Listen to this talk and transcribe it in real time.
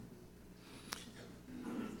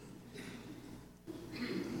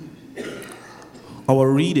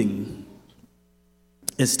Our reading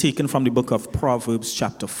is taken from the book of Proverbs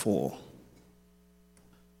chapter 4.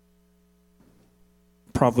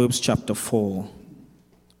 Proverbs chapter 4.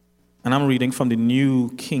 And I'm reading from the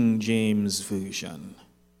New King James Version.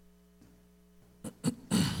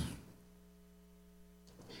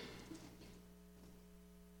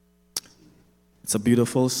 It's a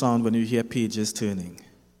beautiful sound when you hear pages turning.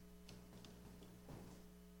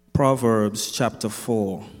 Proverbs chapter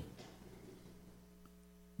 4,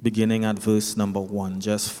 beginning at verse number 1.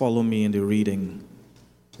 Just follow me in the reading,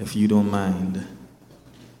 if you don't mind.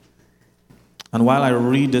 And while I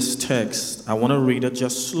read this text, I want to read it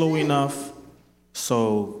just slow enough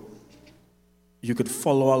so you could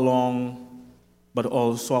follow along, but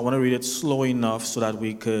also I want to read it slow enough so that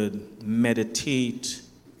we could meditate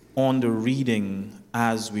on the reading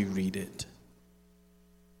as we read it.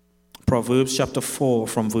 Proverbs chapter 4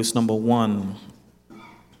 from verse number 1.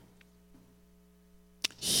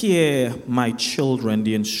 Hear, my children,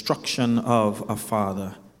 the instruction of a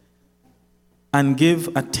father, and give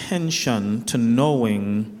attention to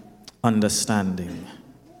knowing understanding.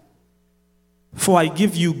 For I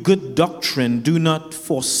give you good doctrine, do not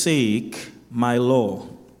forsake my law.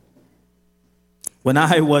 When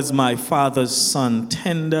I was my father's son,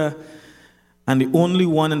 tender and the only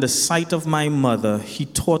one in the sight of my mother, he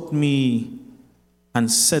taught me and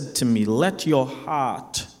said to me, let your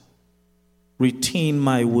heart retain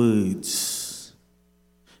my words.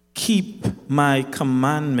 Keep my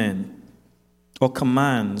commandment or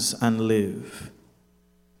commands and live.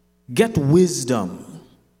 Get wisdom.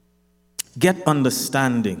 Get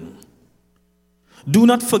understanding. Do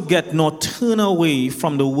not forget nor turn away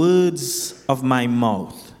from the words of my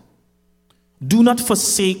mouth. Do not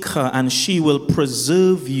forsake her, and she will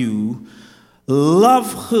preserve you.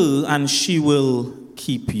 Love her, and she will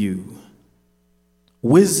keep you.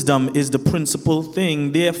 Wisdom is the principal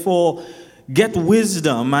thing. Therefore, get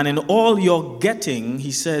wisdom, and in all your getting,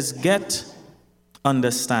 he says, get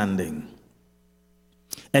understanding.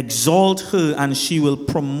 Exalt her, and she will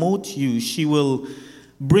promote you. She will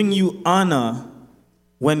bring you honor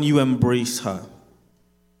when you embrace her.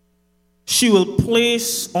 She will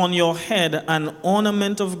place on your head an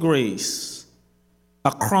ornament of grace.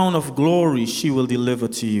 A crown of glory she will deliver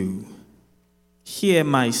to you. Hear,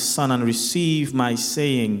 my son, and receive my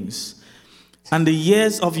sayings, and the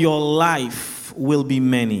years of your life will be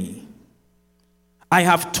many. I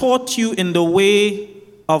have taught you in the way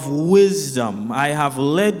of wisdom. I have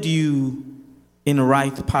led you in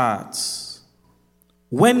right paths.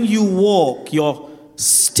 When you walk, your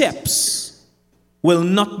steps will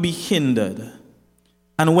not be hindered,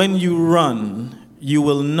 and when you run, you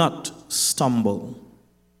will not stumble.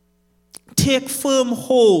 Take firm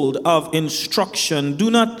hold of instruction.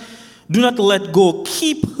 Do not let go.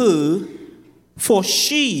 Keep her, for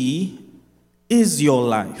she is your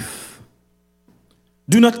life.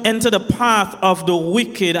 Do not enter the path of the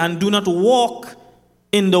wicked, and do not walk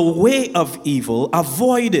in the way of evil.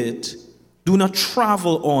 Avoid it. Do not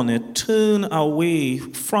travel on it. Turn away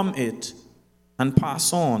from it and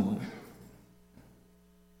pass on.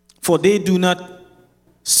 For they do not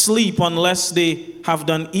sleep unless they have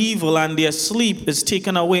done evil, and their sleep is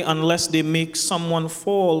taken away unless they make someone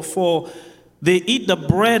fall. For they eat the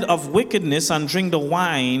bread of wickedness and drink the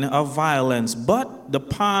wine of violence. But the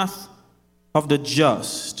path of the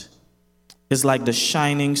just is like the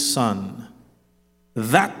shining sun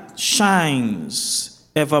that shines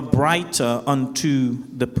ever brighter unto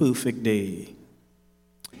the perfect day.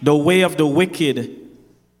 The way of the wicked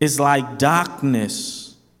is like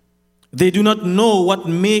darkness. They do not know what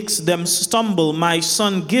makes them stumble. My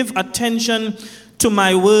son, give attention to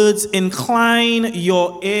my words. Incline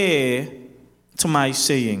your ear to my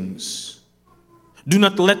sayings. Do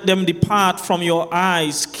not let them depart from your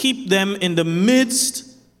eyes. Keep them in the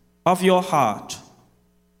midst of your heart.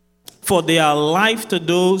 For they are life to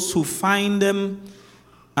those who find them,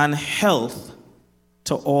 and health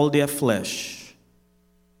to all their flesh.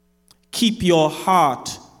 Keep your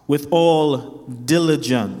heart with all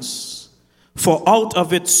diligence, for out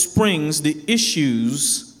of it springs the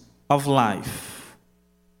issues of life.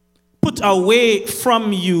 Put away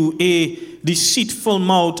from you a deceitful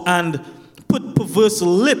mouth, and put perverse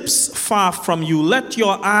lips far from you. Let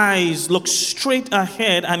your eyes look straight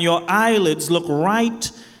ahead, and your eyelids look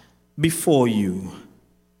right before you.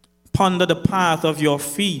 Ponder the path of your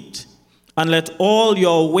feet, and let all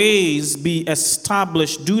your ways be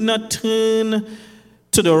established. Do not turn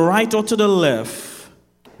to the right or to the left.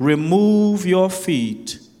 Remove your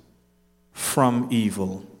feet from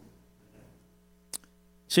evil.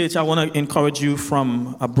 Church, I want to encourage you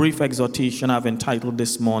from a brief exhortation I've entitled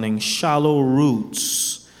this morning, Shallow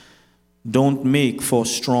Roots Don't Make for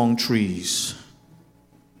Strong Trees.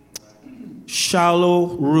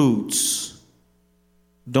 Shallow roots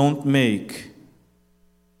don't make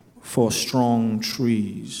for strong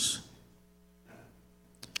trees.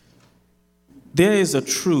 There is a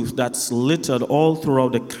truth that's littered all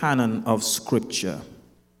throughout the canon of Scripture.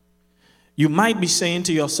 You might be saying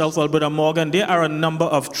to yourself, well, Brother Morgan, there are a number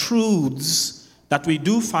of truths that we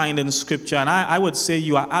do find in Scripture, and I would say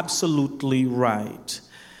you are absolutely right.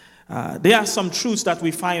 There are some truths that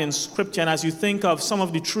we find in Scripture, and as you think of some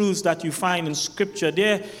of the truths that you find in Scripture,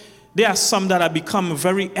 there are some that have become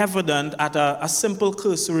very evident at a simple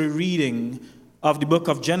cursory reading of the book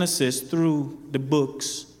of Genesis through the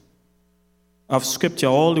books of Scripture,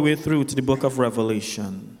 all the way through to the book of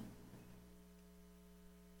Revelation.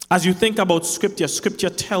 As you think about Scripture, Scripture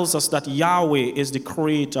tells us that Yahweh is the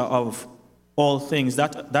creator of all things.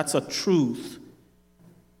 That's a truth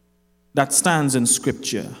that stands in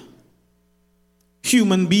Scripture.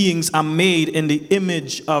 Human beings are made in the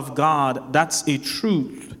image of God. That's a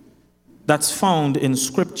truth that's found in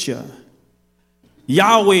Scripture.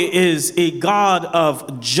 Yahweh is a God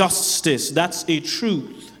of justice. That's a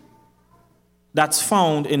truth that's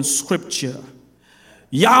found in Scripture.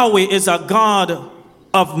 Yahweh is a God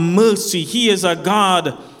of mercy. He is a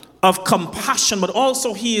God of compassion, but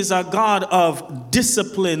also He is a God of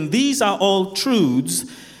discipline. These are all truths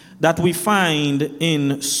that we find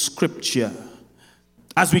in Scripture.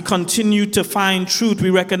 As we continue to find truth, we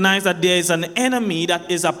recognize that there is an enemy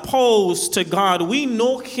that is opposed to God. We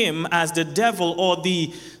know him as the devil or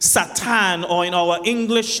the Satan, or in our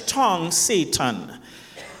English tongue, Satan.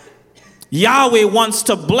 Yahweh wants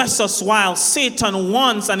to bless us while Satan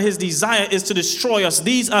wants and his desire is to destroy us.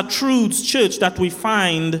 These are truths, church, that we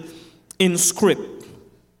find in Scripture.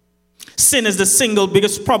 Sin is the single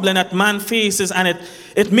biggest problem that man faces, and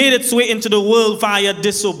it made its way into the world via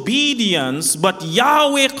disobedience, but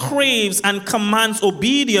Yahweh craves and commands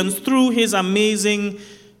obedience through his amazing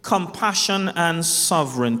compassion and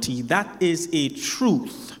sovereignty. That is a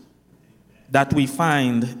truth that we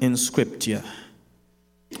find in Scripture.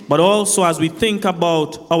 But also, as we think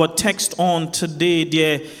about our text on today,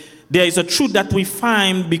 there is a truth that we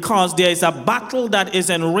find because there is a battle that is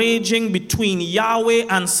enraging between Yahweh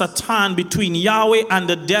and Satan, between Yahweh and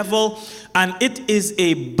the devil, and it is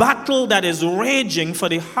a battle that is raging for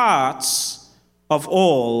the hearts of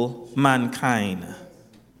all mankind.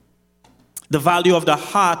 The value of the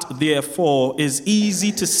heart, therefore, is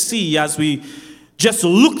easy to see as we just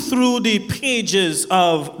look through the pages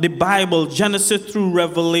of the Bible, Genesis through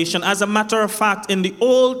Revelation. As a matter of fact, in the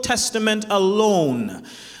Old Testament alone,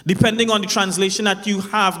 depending on the translation that you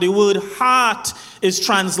have, the word heart is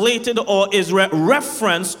translated or is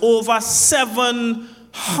referenced over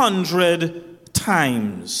 700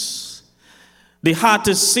 times. The heart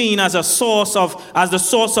is seen as the source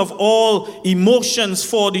of all emotions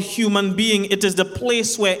for the human being. It is the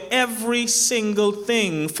place where every single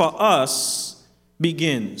thing for us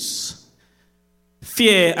begins.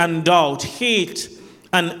 Fear and doubt, hate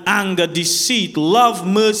and anger, deceit, love,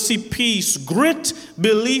 mercy, peace, grit,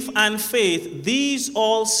 belief, and faith, these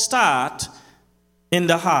all start in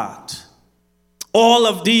the heart. All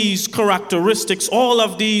of these characteristics, all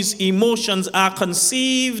of these emotions are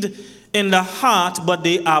conceived in the heart, but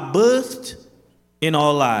they are birthed in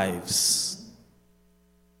our lives.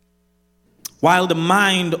 While the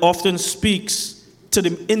mind often speaks to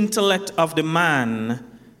the intellect of the man,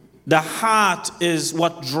 the heart is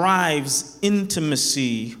what drives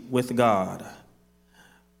intimacy with God.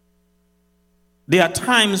 There are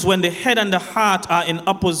times when the head and the heart are in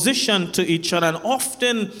opposition to each other, and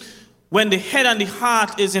often when the head and the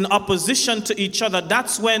heart is in opposition to each other,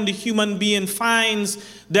 that's when the human being finds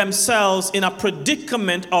themselves in a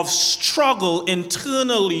predicament of struggle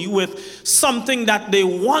internally with something that they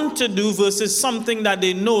want to do versus something that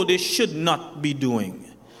they know they should not be doing.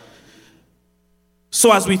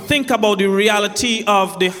 So as we think about the reality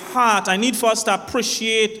of the heart, I need for us to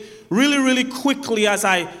appreciate really quickly as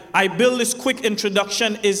I build this quick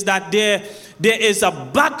introduction is that there is a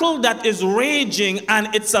battle that is raging,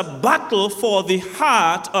 and it's a battle for the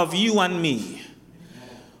heart of you and me.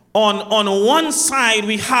 On one side,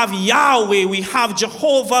 we have Yahweh, we have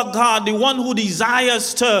Jehovah God, the one who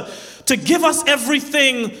desires to give us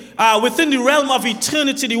everything within the realm of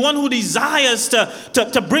eternity, the one who desires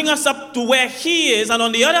to bring us up to where he is. And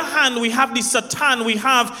on the other hand, we have the Satan, we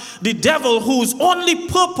have the devil, whose only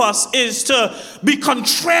purpose is to be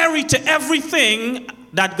contrary to everything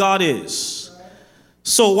that God is.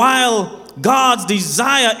 So while God's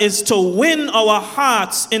desire is to win our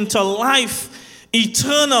hearts into life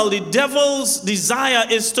eternal. The devil's desire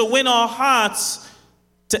is to win our hearts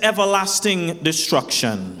to everlasting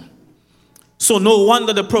destruction. So no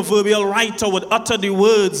wonder the proverbial writer would utter the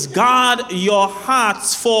words, guard your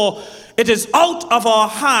hearts, for it is out of our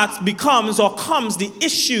hearts comes the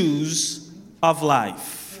issues of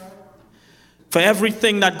life. For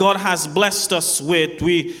everything that God has blessed us with,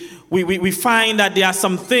 we find that there are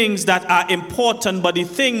some things that are important, but the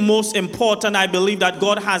thing most important I believe that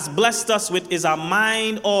God has blessed us with is our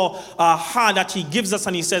mind or our heart that he gives us,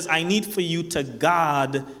 and he says, I need for you to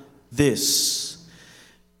guard this.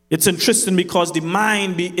 It's interesting because the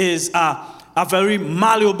mind is a very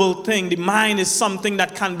malleable thing. The mind is something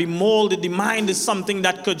that can be molded. The mind is something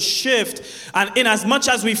that could shift. And in as much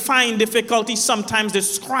as we find difficulty sometimes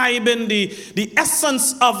describing the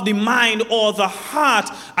essence of the mind or the heart,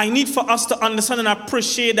 I need for us to understand and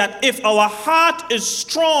appreciate that if our heart is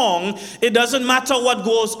strong, it doesn't matter what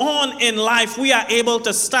goes on in life, we are able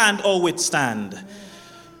to stand or withstand.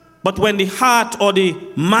 But when the heart or the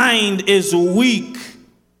mind is weak,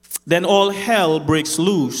 then all hell breaks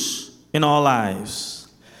loose in our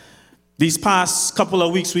lives. These past couple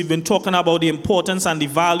of weeks, we've been talking about the importance and the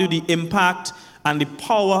value, the impact, and the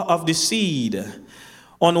power of the seed.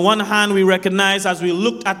 On one hand, we recognize as we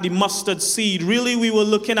looked at the mustard seed, really we were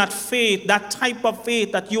looking at faith, that type of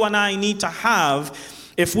faith that you and I need to have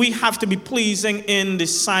if we have to be pleasing in the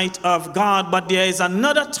sight of God. But there is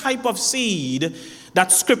another type of seed that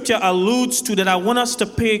scripture alludes to that I want us to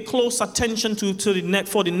pay close attention to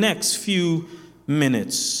for the next few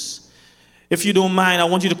minutes. If you don't mind, I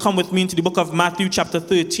want you to come with me into the book of Matthew chapter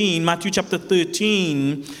 13. Matthew chapter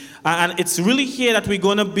 13. And it's really here that we're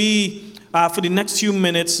going to be, for the next few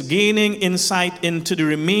minutes, gaining insight into the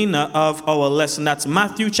remainder of our lesson. That's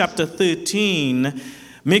Matthew chapter 13.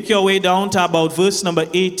 Make your way down to about verse number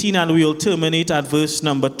 18, and we will terminate at verse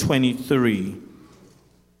number 23.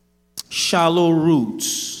 Shallow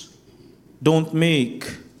roots don't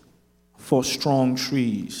make for strong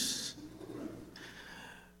trees.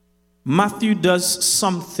 Matthew does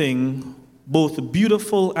something both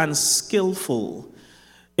beautiful and skillful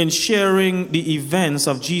in sharing the events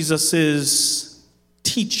of Jesus'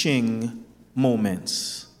 teaching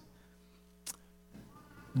moments.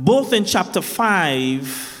 Both in chapter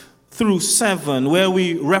 5 through 7, where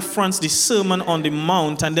we reference the Sermon on the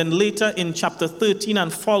Mount, and then later in chapter 13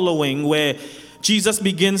 and following, where Jesus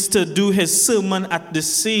begins to do his sermon at the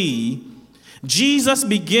sea, Jesus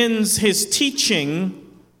begins his teaching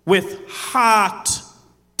with heart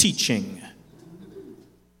teaching.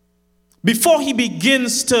 Before he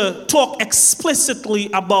begins to talk explicitly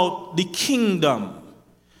about the kingdom,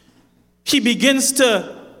 he begins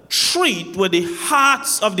to treat with the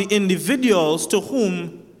hearts of the individuals to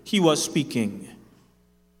whom he was speaking.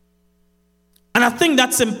 And I think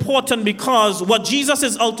that's important because what Jesus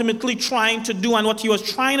is ultimately trying to do, and what he was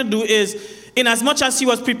trying to do is, in as much as he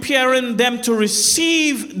was preparing them to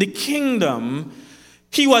receive the kingdom,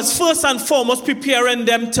 he was first and foremost preparing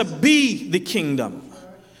them to be the kingdom.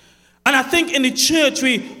 And I think in the church,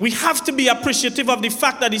 we have to be appreciative of the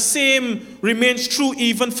fact that the same remains true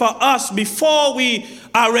even for us. Before we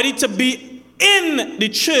are ready to be in the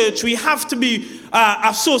church, we have to be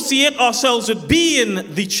associate ourselves with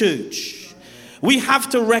being the church. We have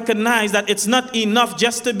to recognize that it's not enough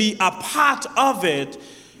just to be a part of it,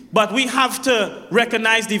 but we have to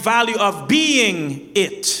recognize the value of being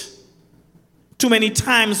it. Too many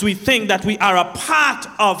times we think that we are a part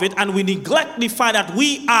of it and we neglect the fact that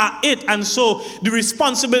we are it. And so the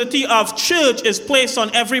responsibility of church is placed on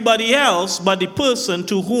everybody else but the person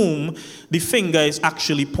to whom the finger is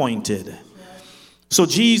actually pointed. So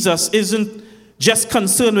Jesus isn't just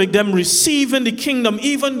concerned with them receiving the kingdom,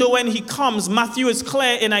 even though when he comes, Matthew is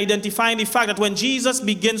clear in identifying the fact that when Jesus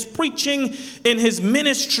begins preaching in his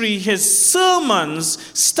ministry, his sermons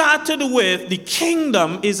started with the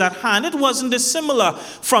kingdom is at hand. It wasn't dissimilar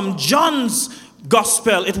from John's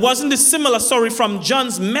gospel. It wasn't dissimilar, from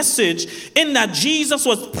John's message, in that Jesus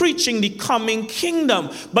was preaching the coming kingdom.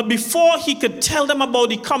 But before he could tell them about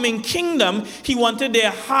the coming kingdom, he wanted their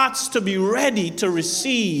hearts to be ready to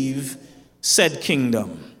receive said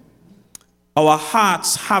kingdom. Our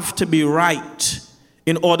hearts have to be right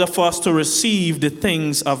in order for us to receive the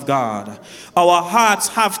things of God. Our hearts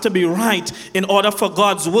have to be right in order for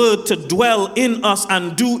God's word to dwell in us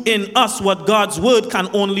and do in us what God's word can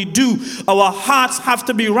only do. Our hearts have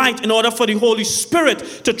to be right in order for the Holy Spirit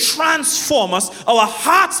to transform us. Our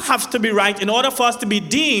hearts have to be right in order for us to be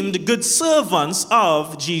deemed good servants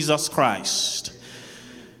of Jesus Christ.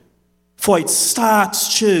 For it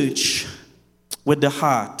starts, church, with the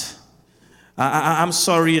heart. I'm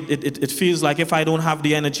sorry, it feels like if I don't have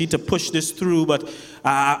the energy to push this through, but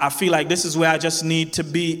I feel like this is where I just need to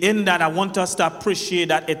be. In that, I want us to appreciate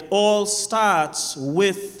that it all starts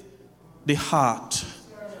with the heart.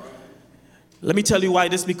 Let me tell you why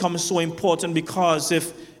this becomes so important, because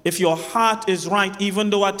if your heart is right,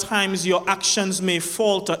 even though at times your actions may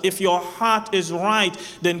falter, if your heart is right,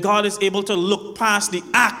 then God is able to look past the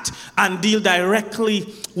act and deal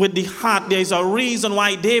directly with the heart. There is a reason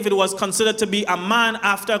why David was considered to be a man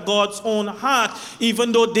after God's own heart.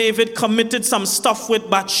 Even though David committed some stuff with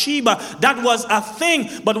Bathsheba, that was a thing.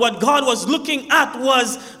 But what God was looking at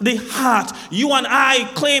was the heart. You and I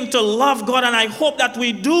claim to love God, and I hope that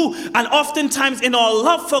we do. And oftentimes in our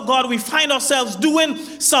love for God, we find ourselves doing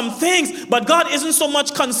some things, but God isn't so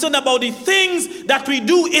much concerned about the things that we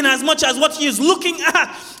do, in as much as what he is looking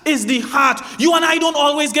at is the heart. You and I don't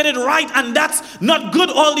always get it right, and that's not good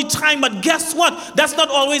all the time, but guess what? That's not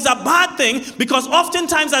always a bad thing, because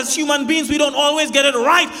oftentimes as human beings we don't always get it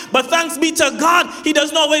right, but thanks be to God, he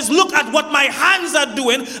doesn't always look at what my hands are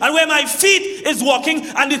doing and where my feet is walking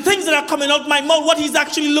and the things that are coming out my mouth. What he's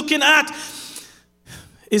actually looking at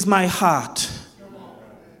is my heart.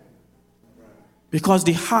 Because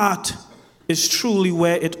the heart is truly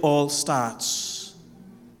where it all starts.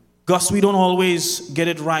 Gus, we don't always get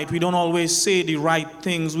it right. We don't always say the right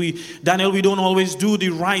things. Daniel, we don't always do the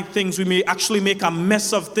right things. We may actually make a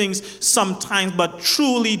mess of things sometimes, but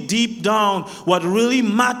truly deep down, what really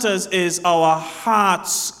matters is our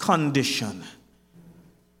heart's condition.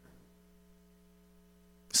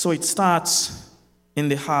 So it starts in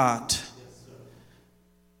the heart.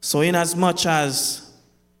 So in as much as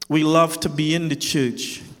we love to be in the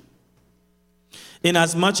church, in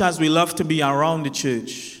as much as we love to be around the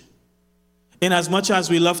church, in as much as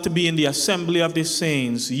we love to be in the assembly of the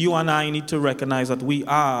saints, you and I need to recognize that we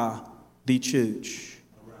are the church.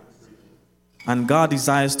 And God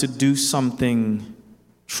desires to do something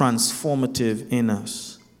transformative in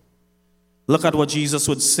us. Look at what Jesus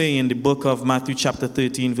would say in the book of Matthew chapter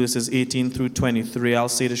 13, verses 18 through 23. I'll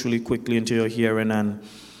say this really quickly into your hearing, and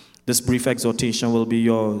this brief exhortation will be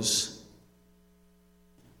yours.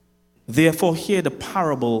 Therefore, hear the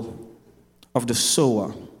parable of the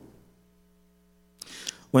sower.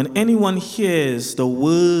 When anyone hears the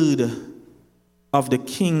word of the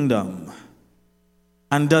kingdom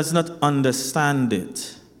and does not understand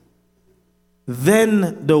it,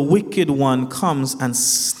 then the wicked one comes and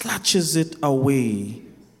snatches it away.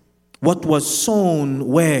 What was sown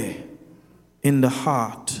where? In the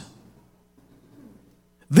heart.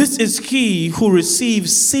 This is he who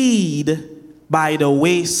receives seed by the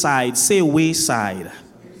wayside. Say wayside.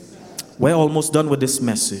 We're almost done with this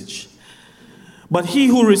message. But he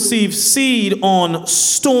who receives seed on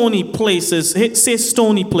stony places. Say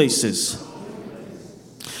stony places.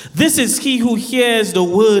 This is he who hears the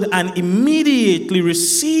word and immediately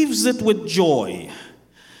receives it with joy.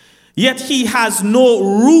 Yet he has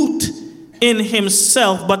no root in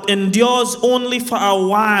himself, but endures only for a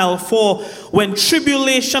while. For when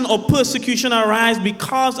tribulation or persecution arise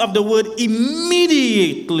because of the word,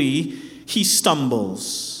 immediately he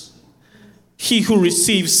stumbles. He who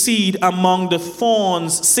receives seed among the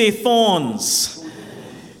thorns, say thorns,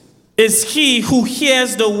 is he who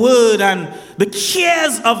hears the word, and the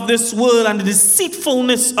cares of this world and the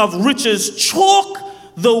deceitfulness of riches choke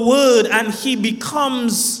the word, and he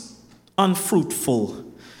becomes unfruitful.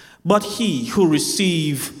 But he who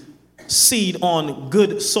receives seed on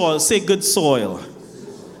good soil, say good soil,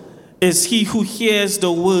 is he who hears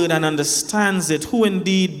the word and understands it, who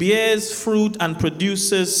indeed bears fruit and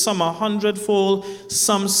produces some 100-fold,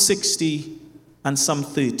 some 60, and some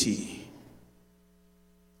 30.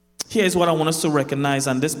 Here's what I want us to recognize,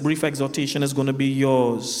 and this brief exhortation is going to be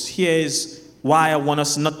yours. Here's why I want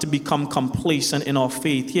us not to become complacent in our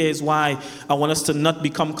faith. Here's why I want us to not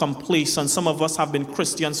become complacent. Some of us have been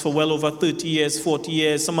Christians for well over 30 years, 40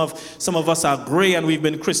 years. Some of us are gray and we've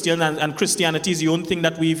been Christian, and Christianity is the only thing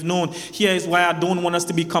that we've known. Here's why I don't want us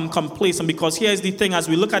to become complacent, because here's the thing. As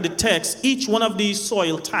we look at the text, each one of these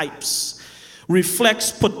soil types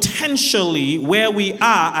reflects potentially where we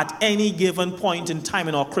are at any given point in time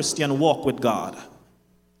in our Christian walk with God.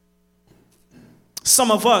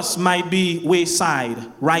 Some of us might be wayside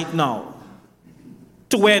right now.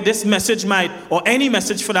 to where this message might, or any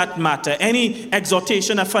message for that matter, any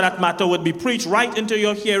exhortation for that matter would be preached right into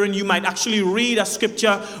your hearing. You might actually read a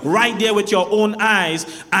scripture right there with your own eyes,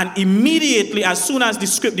 and immediately, as soon as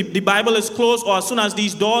the Bible is closed, or as soon as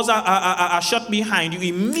these doors are shut behind you,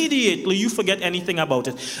 immediately you forget anything about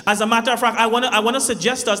it. As a matter of fact, I want to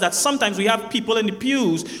suggest us that sometimes we have people in the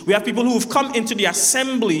pews, we have people who have come into the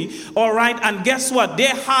assembly, all right, and guess what?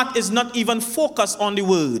 Their heart is not even focused on the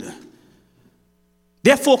word.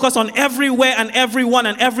 They're focused on everywhere and everyone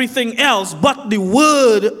and everything else but the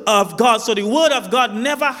Word of God. So the Word of God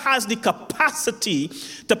never has the capacity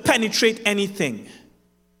to penetrate anything.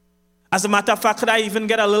 As a matter of fact, could I even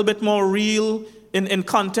get a little bit more real in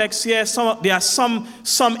context here? There are some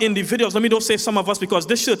individuals, let me don't say some of us because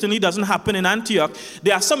this certainly doesn't happen in Antioch.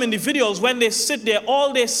 There are some individuals, when they sit there,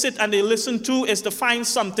 all they sit and they listen to is to find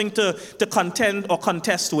something to contend or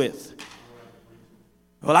contest with.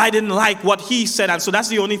 Well, I didn't like what he said, and so that's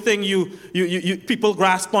the only thing you people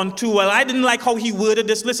grasp onto. Well, I didn't like how he worded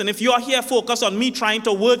this. Listen, if you are here focused on me trying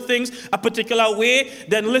to word things a particular way,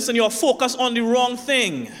 then listen, you're focused on the wrong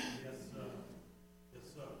thing. Yes, sir. Yes,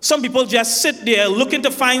 sir. Some people just sit there looking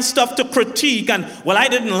to find stuff to critique, and, well, I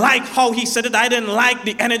didn't like how he said it. I didn't like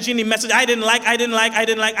the energy in the message. I didn't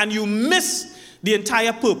like, and you miss the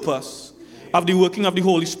entire purpose of the working of the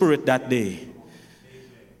Holy Spirit that day.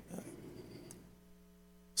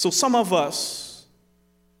 So some of us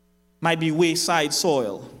might be wayside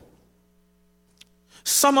soil.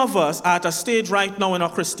 Some of us are at a stage right now in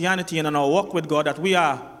our Christianity and in our walk with God that we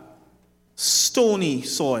are stony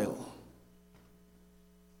soil.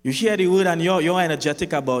 You hear the word and you're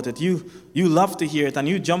energetic about it. You love to hear it and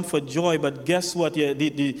you jump for joy, but guess what?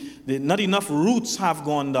 Not enough roots have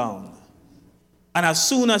gone down. And as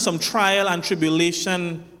soon as some trial and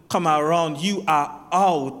tribulation come around, you are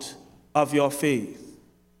out of your faith.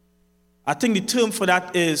 I think the term for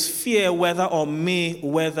that is fair weather or May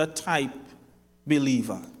weather type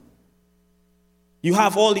believer. You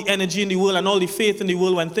have all the energy in the world and all the faith in the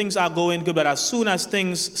world when things are going good, but as soon as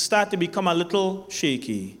things start to become a little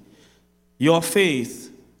shaky, your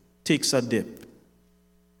faith takes a dip.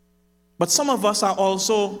 But some of us are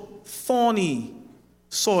also thorny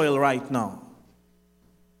soil right now.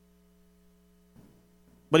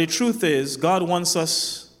 But the truth is, God wants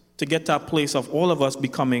us to get to a place of all of us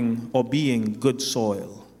becoming or being good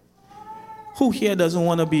soil. Who here doesn't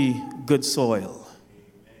want to be good soil?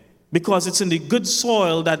 Because it's in the good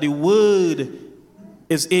soil that the word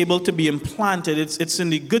is able to be implanted. It's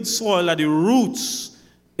in the good soil that the roots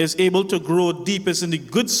is able to grow deep. It's in the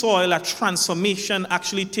good soil that transformation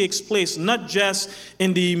actually takes place, not just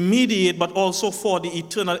in the immediate, but also for the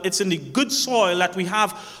eternal. It's in the good soil that we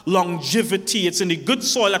have longevity. It's in the good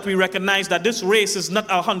soil that we recognize that this race is not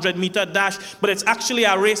a 100-meter dash, but it's actually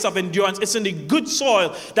a race of endurance. It's in the good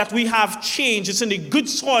soil that we have change. It's in the good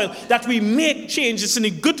soil that we make change. It's in the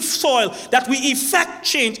good soil that we effect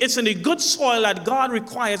change. It's in the good soil that God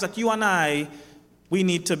requires that you and I, we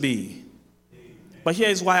need to be. But here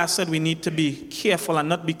is why I said we need to be careful and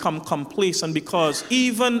not become complacent, because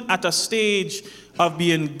even at a stage of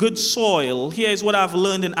being good soil, here is what I've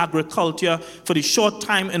learned in agriculture for the short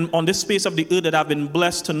time on this space of the earth that I've been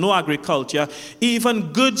blessed to know agriculture.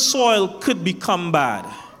 Even good soil could become bad.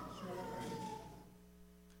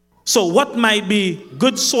 So what might be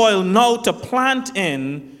good soil now to plant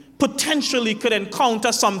in potentially could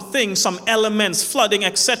encounter some things, some elements, flooding,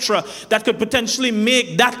 etc., that could potentially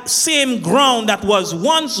make that same ground that was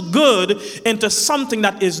once good into something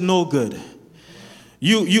that is no good.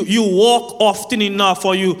 You walk often enough,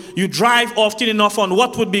 or you drive often enough on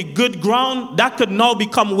what would be good ground, that could now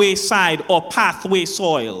become wayside or pathway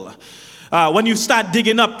soil. When you start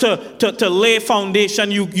digging up to lay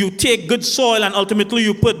foundation, you take good soil and ultimately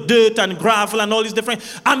you put dirt and gravel and all these different.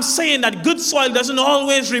 I'm saying that good soil doesn't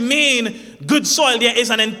always remain good soil. There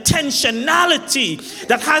is an intentionality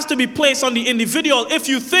that has to be placed on the individual. If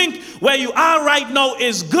you think where you are right now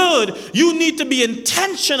is good, you need to be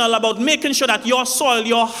intentional about making sure that your soil,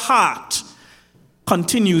 your heart,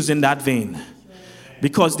 continues in that vein.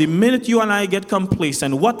 Because the minute you and I get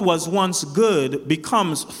complacent, what was once good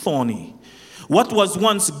becomes thorny. What was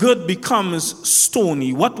once good becomes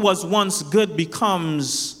stony. What was once good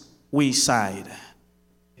becomes wayside.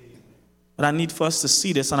 But I need for us to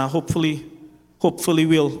see this, and I hopefully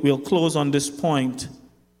we'll close on this point.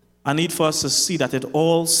 I need for us to see that it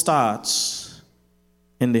all starts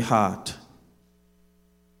in the heart.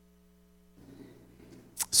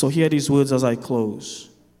 So hear these words as I close.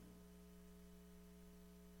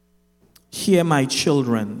 Hear, my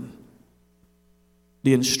children,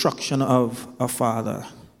 the instruction of a father.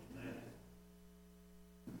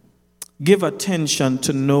 Give attention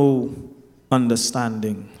to know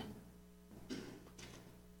understanding.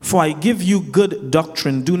 For I give you good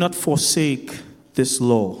doctrine. Do not forsake this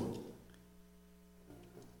law.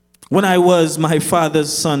 When I was my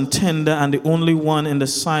father's son, tender and the only one in the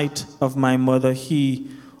sight of my mother, he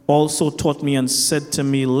also taught me and said to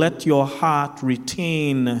me, let your heart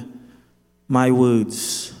retain my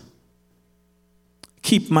words.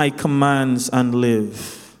 Keep my commands and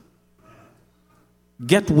live.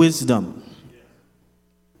 Get wisdom.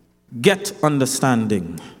 Get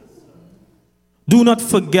understanding. Do not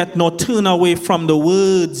forget nor turn away from the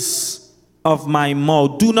words of my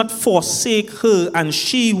mouth. Do not forsake her, and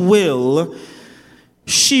she will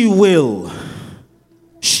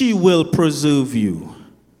preserve you.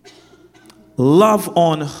 Love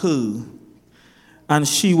on her, and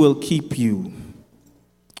she will keep you.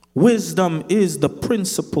 Wisdom is the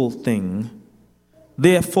principal thing.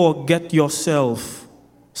 Therefore, get yourself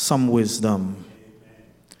some wisdom.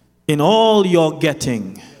 In all your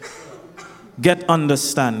getting, get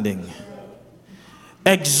understanding.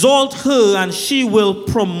 Exalt her, and she will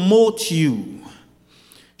promote you.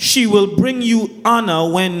 She will bring you honor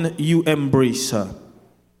when you embrace her.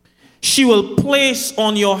 She will place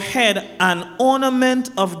on your head an ornament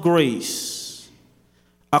of grace.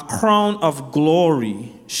 A crown of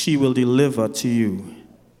glory she will deliver to you.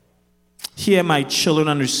 Hear, my children,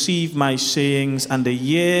 and receive my sayings, and the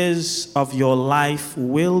years of your life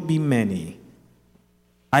will be many.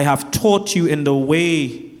 I have taught you in the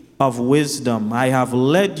way of wisdom. I have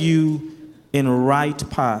led you in right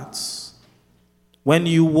paths. When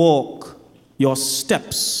you walk, your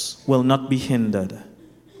steps will not be hindered.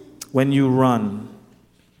 When you run,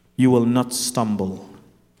 you will not stumble.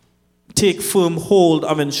 Take firm hold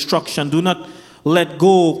of instruction. Do not let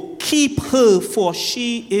go. Keep her, for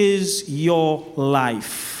she is your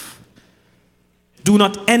life. Do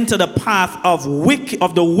not enter the path of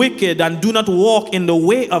the wicked, and do not walk in the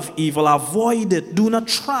way of evil. Avoid it. Do not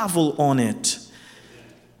travel on it.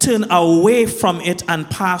 Turn away from it and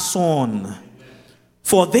pass on.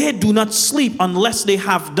 For they do not sleep unless they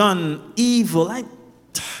have done evil.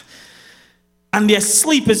 And their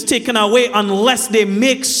sleep is taken away unless they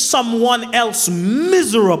make someone else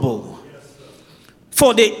miserable.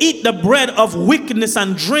 For they eat the bread of wickedness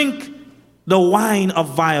and drink the wine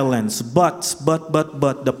of violence. But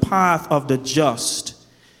the path of the just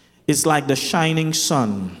is like the shining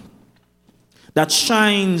sun that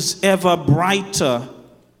shines ever brighter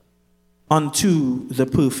unto the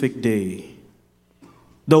perfect day.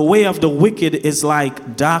 The way of the wicked is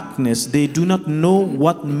like darkness. They do not know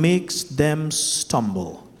what makes them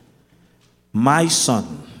stumble. My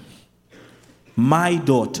son, my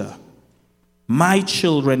daughter, my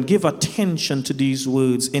children, give attention to these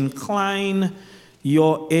words. Incline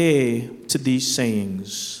your ear to these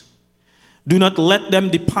sayings. Do not let them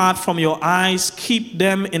depart from your eyes. Keep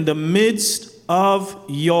them in the midst of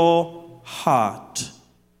your heart.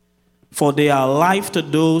 For they are life to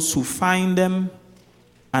those who find them,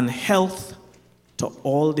 and health to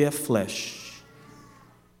all their flesh.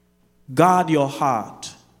 Guard your heart.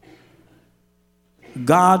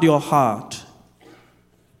 Guard your heart.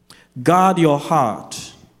 Guard your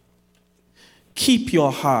heart. Keep your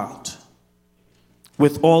heart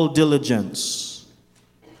with all diligence,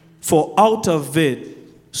 for out of it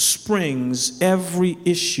springs every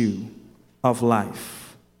issue of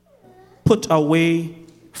life. Put away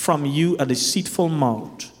from you a deceitful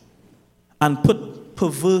mouth, and put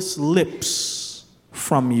perverse lips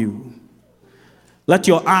from you. Let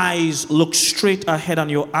your eyes look straight ahead, and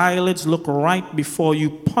your eyelids look right before you.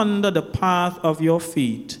 Ponder the path of your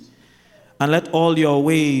feet, and let all your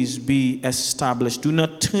ways be established. Do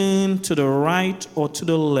not turn to the right or to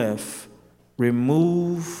the left.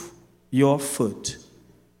 Remove your foot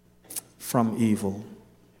from evil.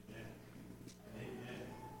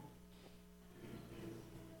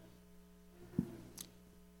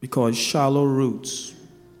 Because shallow roots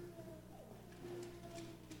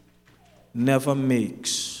never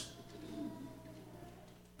makes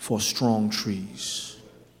for strong trees.